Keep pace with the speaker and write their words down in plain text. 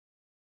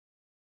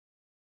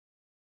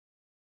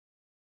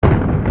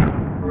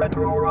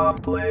Retro ROM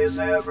plays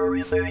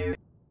everything.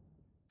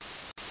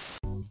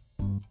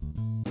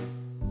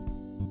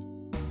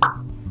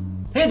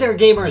 Hey there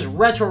gamers,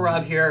 Retro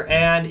Rob here,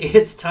 and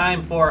it's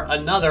time for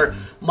another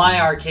My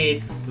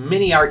Arcade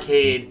Mini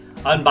Arcade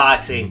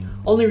unboxing.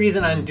 Only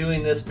reason I'm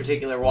doing this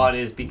particular one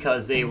is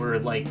because they were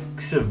like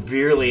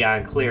severely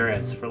on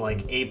clearance for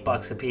like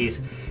 $8 a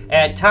piece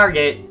at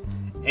Target,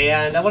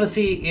 and I want to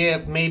see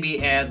if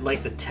maybe at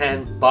like the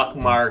 $10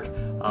 mark,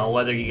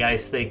 whether you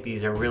guys think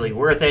these are really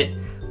worth it.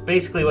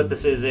 Basically what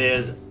this is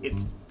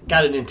it's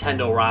got a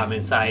Nintendo ROM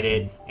inside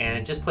it, and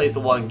it just plays the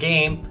one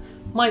game.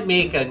 Might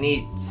make a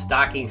neat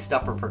stocking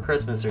stuffer for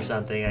Christmas or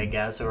something, I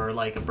guess, or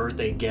like a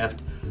birthday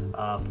gift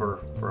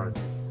for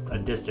a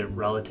distant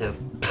relative.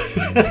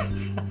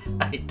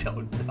 I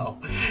don't know.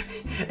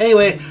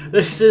 Anyway,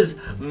 this is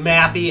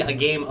Mappy, a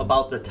game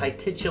about the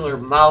titular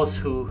mouse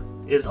who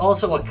is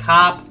also a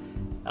cop.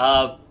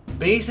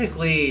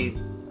 Basically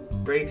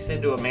breaks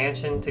into a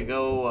mansion to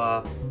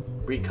go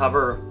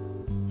recover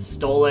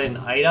stolen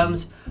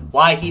items.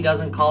 Why he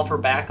doesn't call for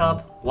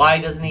backup? Why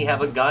doesn't he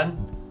have a gun?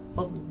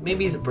 Well,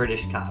 maybe he's a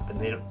British cop, and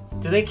they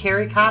don't. Do they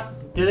carry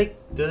Do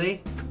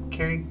they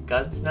carry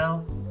guns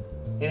now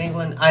in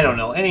England? I don't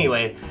know.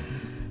 Anyway,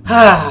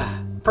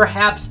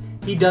 perhaps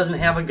he doesn't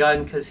have a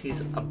gun because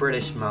he's a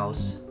British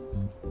mouse.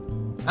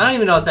 I don't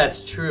even know if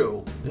that's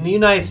true. In the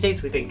United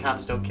States, we think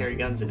cops don't carry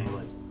guns in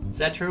England. Is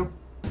that true?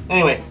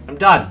 Anyway, I'm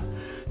done.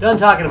 Done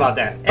talking about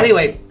that.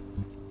 Anyway,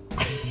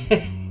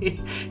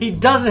 he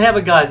doesn't have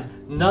a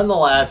gun.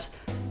 Nonetheless,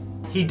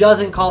 he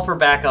doesn't call for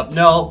backup.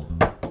 No.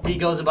 He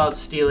goes about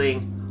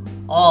stealing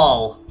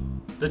all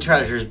the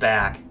treasures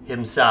back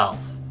himself.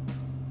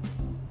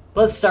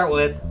 Let's start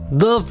with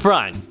the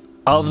front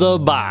of the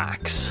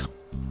box.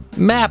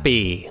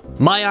 Mappy,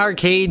 My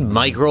Arcade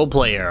Micro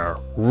Player,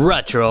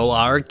 Retro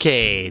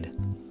Arcade.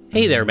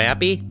 Hey there,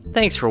 Mappy.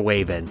 Thanks for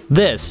waving.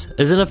 This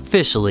is an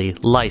officially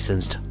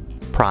licensed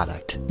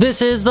product.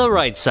 This is the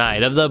right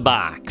side of the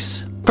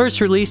box.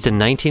 First released in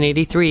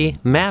 1983,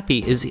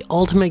 Mappy is the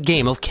ultimate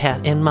game of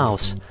cat and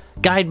mouse.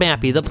 Guide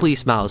Mappy, the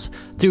police mouse,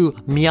 through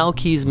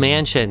Meowkey's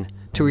mansion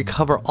to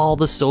recover all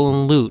the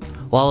stolen loot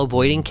while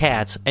avoiding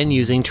cats and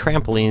using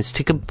trampolines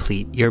to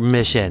complete your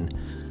mission.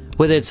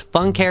 With its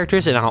fun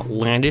characters and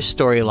outlandish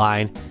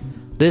storyline,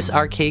 this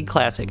arcade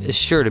classic is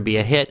sure to be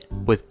a hit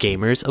with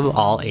gamers of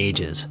all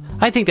ages.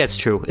 I think that's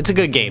true. It's a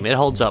good game. It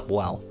holds up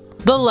well.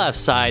 The left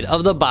side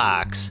of the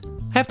box.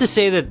 I have to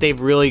say that they've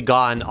really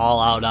gone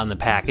all out on the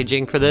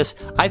packaging for this.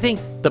 I think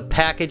the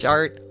package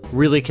art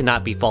really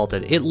cannot be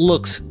faulted. It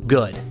looks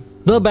good.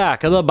 The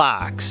back of the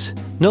box.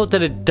 Note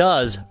that it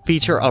does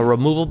feature a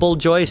removable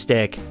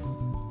joystick.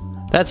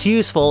 That's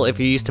useful if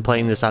you're used to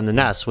playing this on the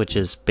NES, which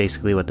is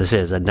basically what this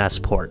is, a NES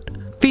port.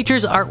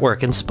 Features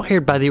artwork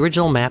inspired by the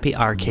original Mappy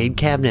arcade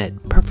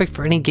cabinet, perfect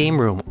for any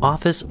game room,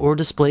 office, or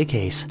display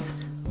case.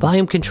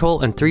 Volume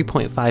control and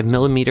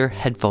 3.5mm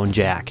headphone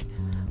jack.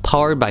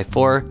 Powered by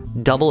 4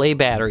 AA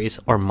batteries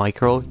or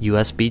micro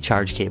USB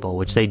charge cable,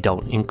 which they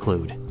don't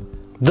include.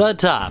 The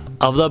top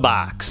of the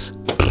box.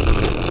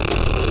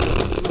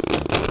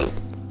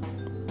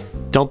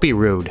 Don't be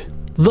rude.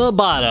 The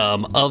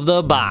bottom of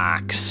the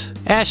box.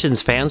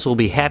 Ashen's fans will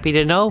be happy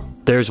to know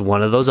there's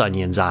one of those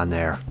onions on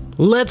there.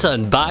 Let's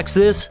unbox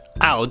this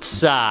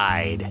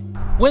outside.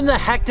 When the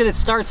heck did it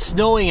start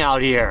snowing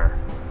out here?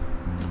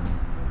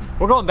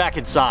 We're going back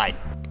inside.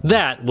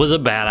 That was a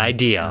bad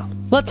idea.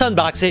 Let's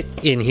unbox it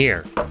in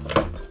here.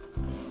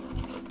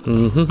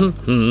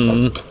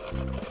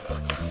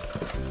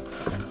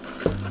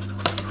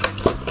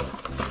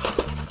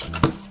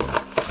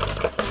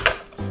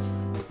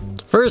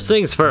 First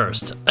things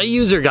first, a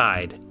user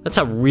guide. That's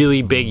a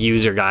really big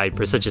user guide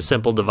for such a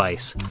simple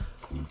device.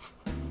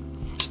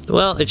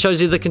 Well, it shows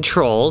you the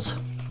controls.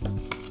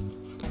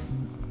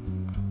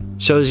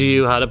 Shows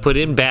you how to put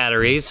in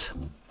batteries.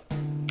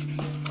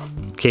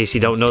 In case you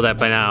don't know that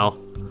by now.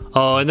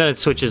 Oh, and then it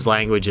switches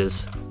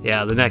languages.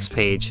 Yeah, the next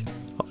page.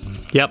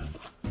 Yep.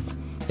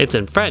 It's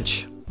in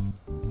French.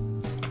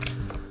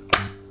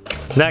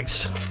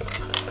 Next.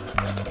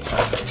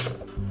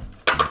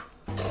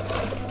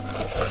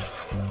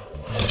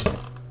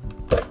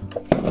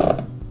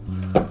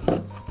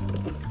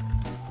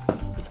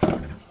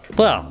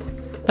 Well,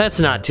 that's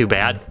not too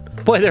bad.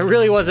 Boy, there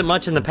really wasn't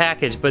much in the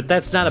package, but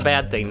that's not a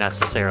bad thing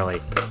necessarily.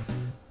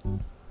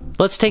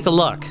 Let's take a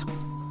look.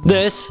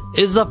 This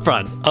is the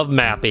front of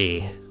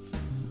Mappy.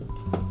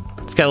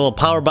 It's got a little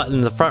power button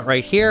in the front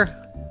right here,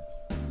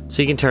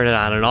 so you can turn it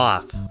on and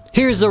off.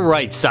 Here's the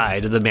right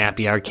side of the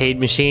Mappy arcade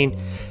machine.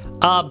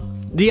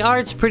 The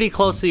art's pretty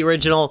close to the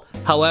original.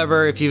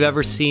 However, if you've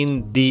ever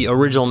seen the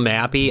original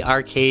Mappy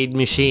arcade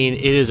machine,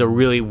 it is a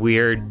really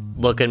weird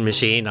looking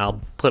machine.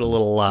 I'll put a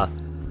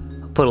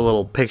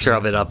little picture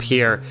of it up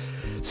here.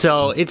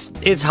 So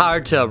it's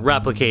hard to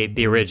replicate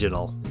the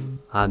original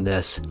on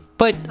this,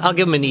 but I'll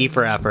give them an E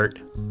for effort.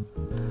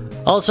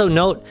 Also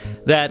note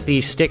that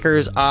the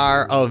stickers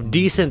are of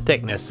decent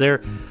thickness.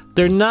 They're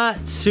They're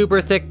not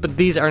super thick, but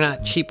these are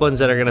not cheap ones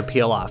that are going to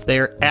peel off.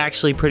 They're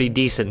actually pretty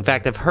decent. In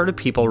fact, I've heard of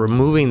people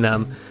removing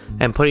them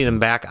and putting them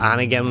back on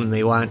again when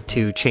they want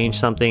to change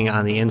something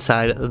on the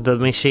inside of the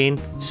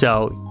machine.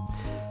 So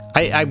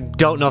I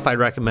don't know if I'd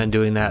recommend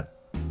doing that,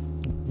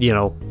 you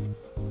know,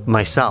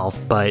 myself,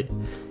 but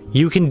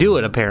you can do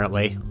it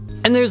apparently.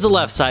 And there's the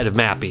left side of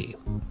Mappy.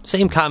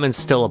 Same comments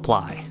still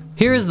apply.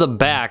 Here's the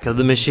back of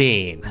the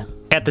machine.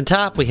 At the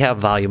top we have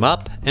volume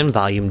up and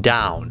volume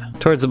down.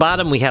 Towards the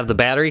bottom we have the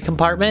battery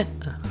compartment.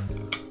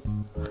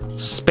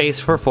 Space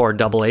for 4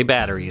 AA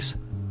batteries.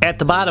 At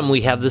the bottom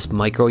we have this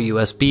micro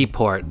USB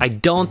port. I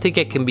don't think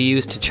it can be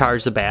used to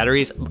charge the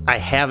batteries. I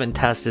haven't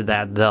tested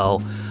that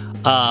though.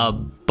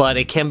 But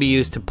it can be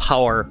used to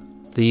power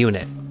the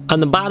unit. On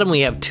the bottom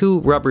we have 2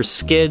 rubber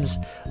skids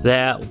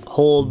that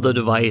hold the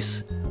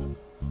device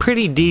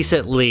pretty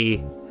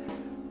decently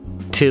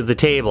to the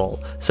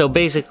table. So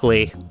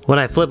basically, when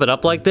I flip it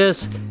up like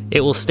this,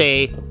 it will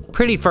stay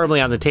pretty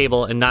firmly on the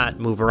table and not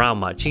move around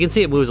much. You can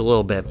see it moves a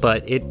little bit,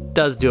 but it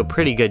does do a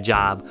pretty good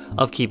job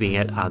of keeping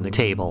it on the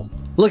table.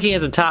 Looking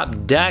at the top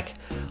deck,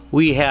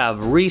 we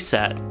have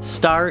reset,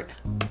 start,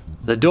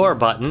 the door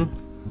button,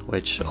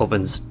 which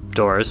opens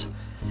doors,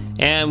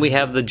 and we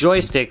have the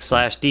joystick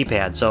 /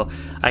 D-pad. So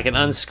I can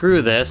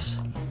unscrew this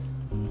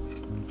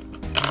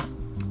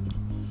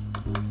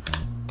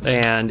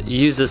and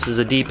use this as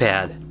a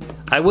D-pad.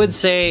 I would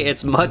say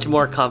it's much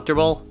more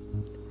comfortable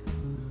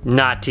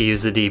not to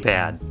use the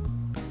D-pad.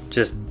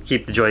 Just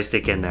keep the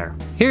joystick in there.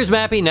 Here's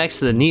Mappy next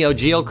to the Neo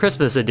Geo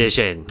Christmas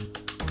Edition.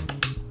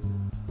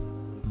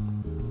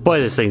 Boy,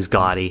 this thing's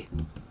gaudy.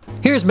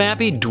 Here's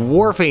Mappy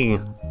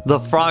dwarfing the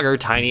Frogger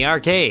Tiny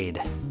Arcade.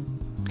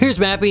 Here's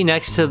Mappy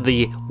next to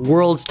the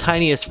world's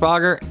tiniest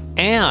Frogger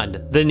and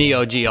the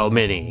Neo Geo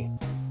Mini.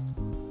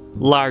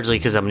 Largely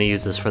because I'm going to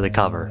use this for the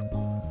cover.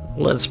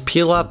 Let's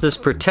peel off this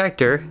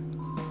protector.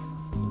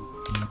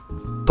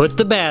 Put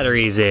the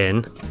batteries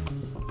in.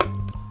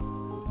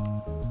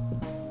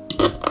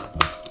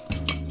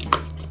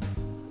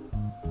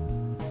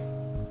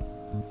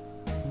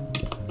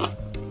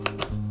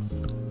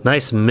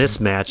 Nice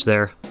mismatch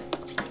there.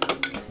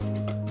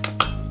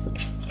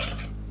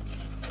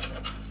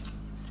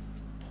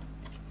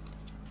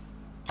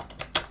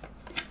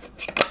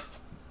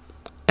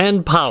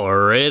 And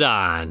power it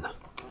on.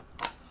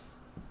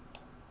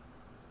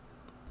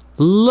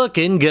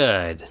 Looking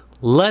good.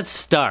 Let's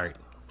start.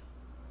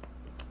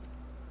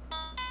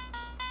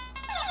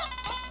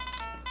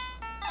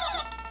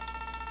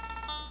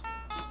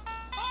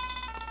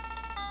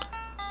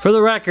 For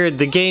the record,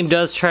 the game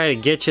does try to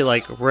get you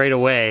like right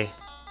away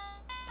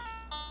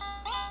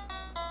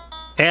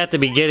at the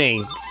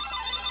beginning,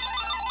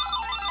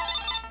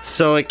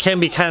 so it can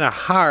be kind of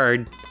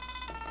hard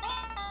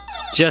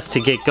just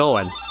to get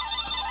going.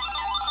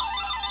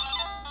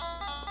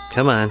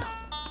 Come on.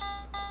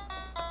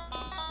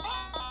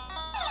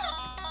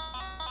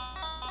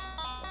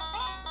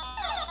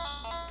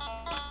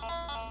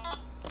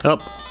 Oh,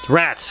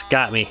 rats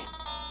got me.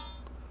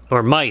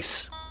 Or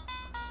mice.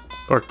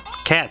 Or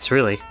cats,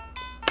 really.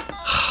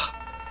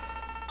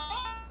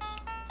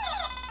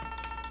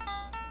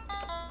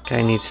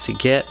 Guy needs to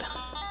get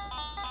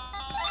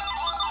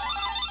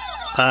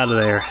out of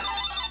there.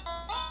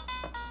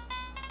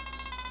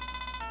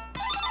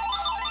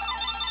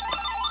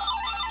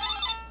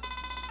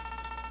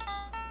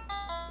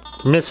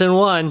 Missing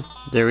one.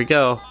 There we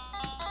go.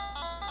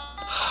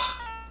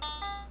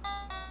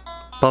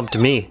 Bumped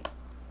me.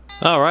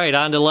 Alright,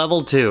 on to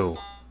level 2.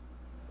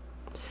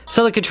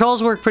 So the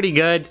controls work pretty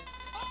good.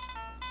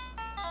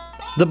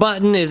 The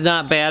button is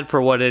not bad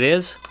for what it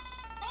is,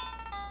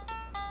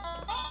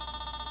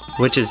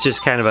 which is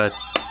just kind of a,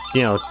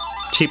 you know,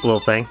 cheap little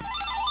thing.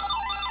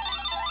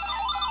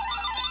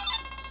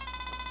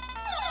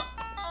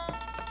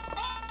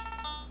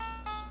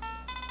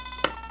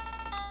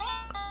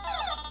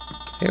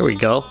 Here we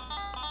go.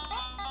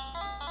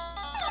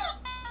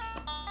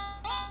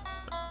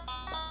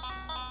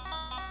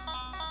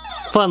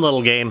 Fun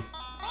little game.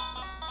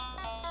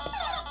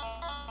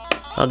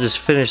 I'll just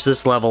finish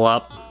this level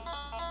up.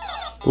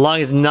 As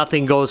long as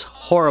nothing goes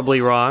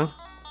horribly wrong.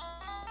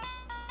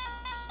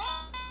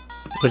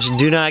 But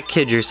do not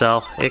kid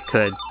yourself, it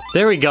could.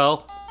 There we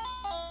go.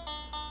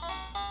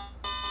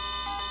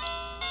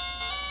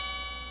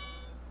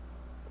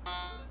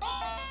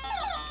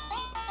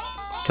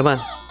 Come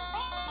on.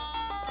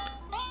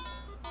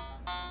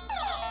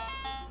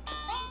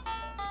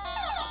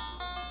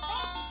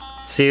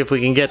 See if we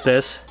can get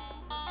this.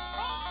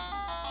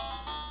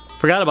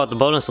 Forgot about the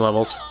bonus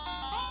levels.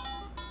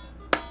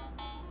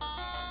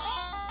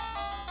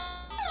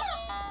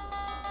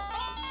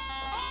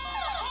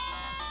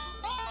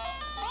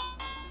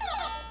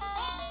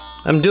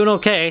 I'm doing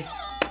okay.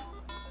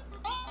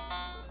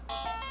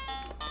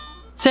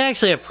 It's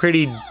actually a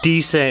pretty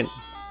decent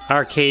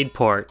arcade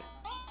port.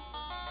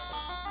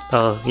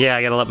 Oh, yeah,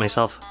 I gotta let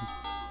myself...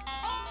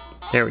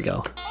 There we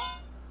go.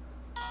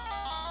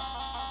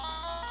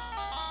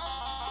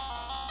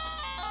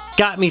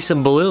 Got me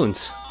some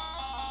balloons.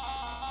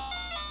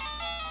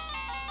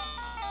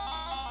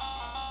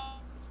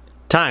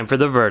 Time for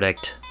the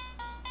verdict.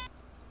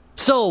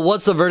 So,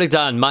 what's the verdict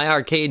on My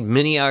Arcade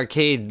Mini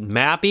Arcade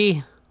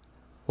Mappy?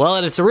 Well,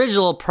 at its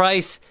original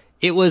price,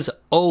 it was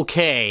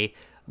okay,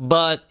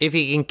 but if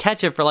you can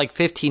catch it for like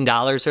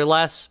 $15 or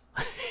less,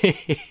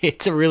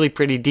 it's a really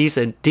pretty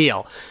decent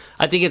deal.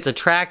 I think it's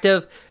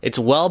attractive, it's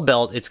well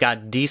built, it's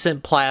got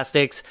decent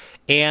plastics,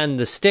 and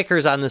the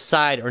stickers on the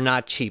side are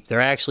not cheap. They're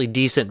actually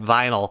decent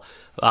vinyl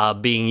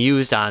being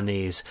used on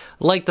these.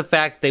 I like the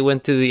fact they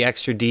went through the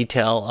extra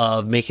detail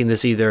of making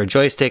this either a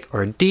joystick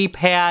or a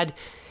D-pad.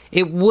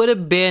 It would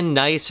have been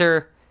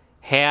nicer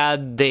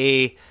had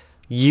they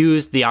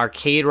used the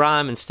arcade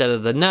ROM instead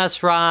of the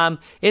NES ROM.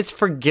 It's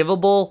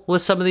forgivable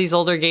with some of these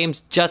older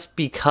games just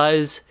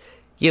because,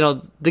 you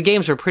know, the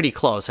games were pretty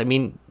close. I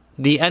mean,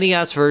 the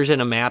NES version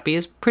of Mappy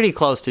is pretty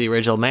close to the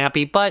original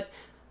Mappy, but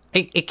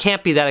it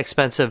can't be that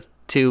expensive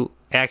to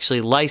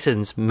actually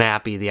license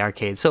Mappy, the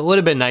arcade. So it would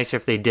have been nicer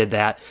if they did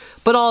that.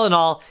 But all in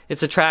all,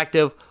 it's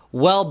attractive,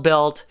 well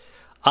built.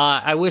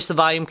 I wish the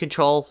volume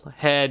control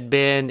had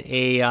been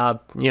a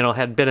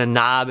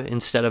knob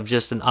instead of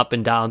just an up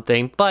and down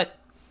thing. But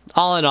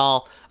all in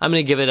all, I'm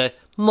going to give it a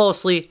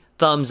mostly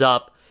thumbs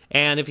up.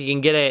 And if you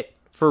can get it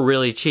for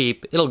really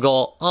cheap, it'll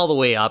go all the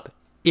way up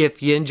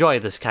if you enjoy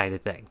this kind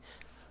of thing.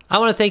 I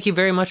want to thank you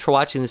very much for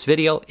watching this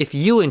video. If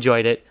you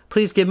enjoyed it,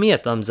 please give me a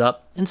thumbs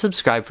up and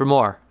subscribe for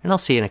more. And I'll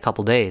see you in a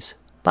couple days.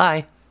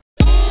 Bye.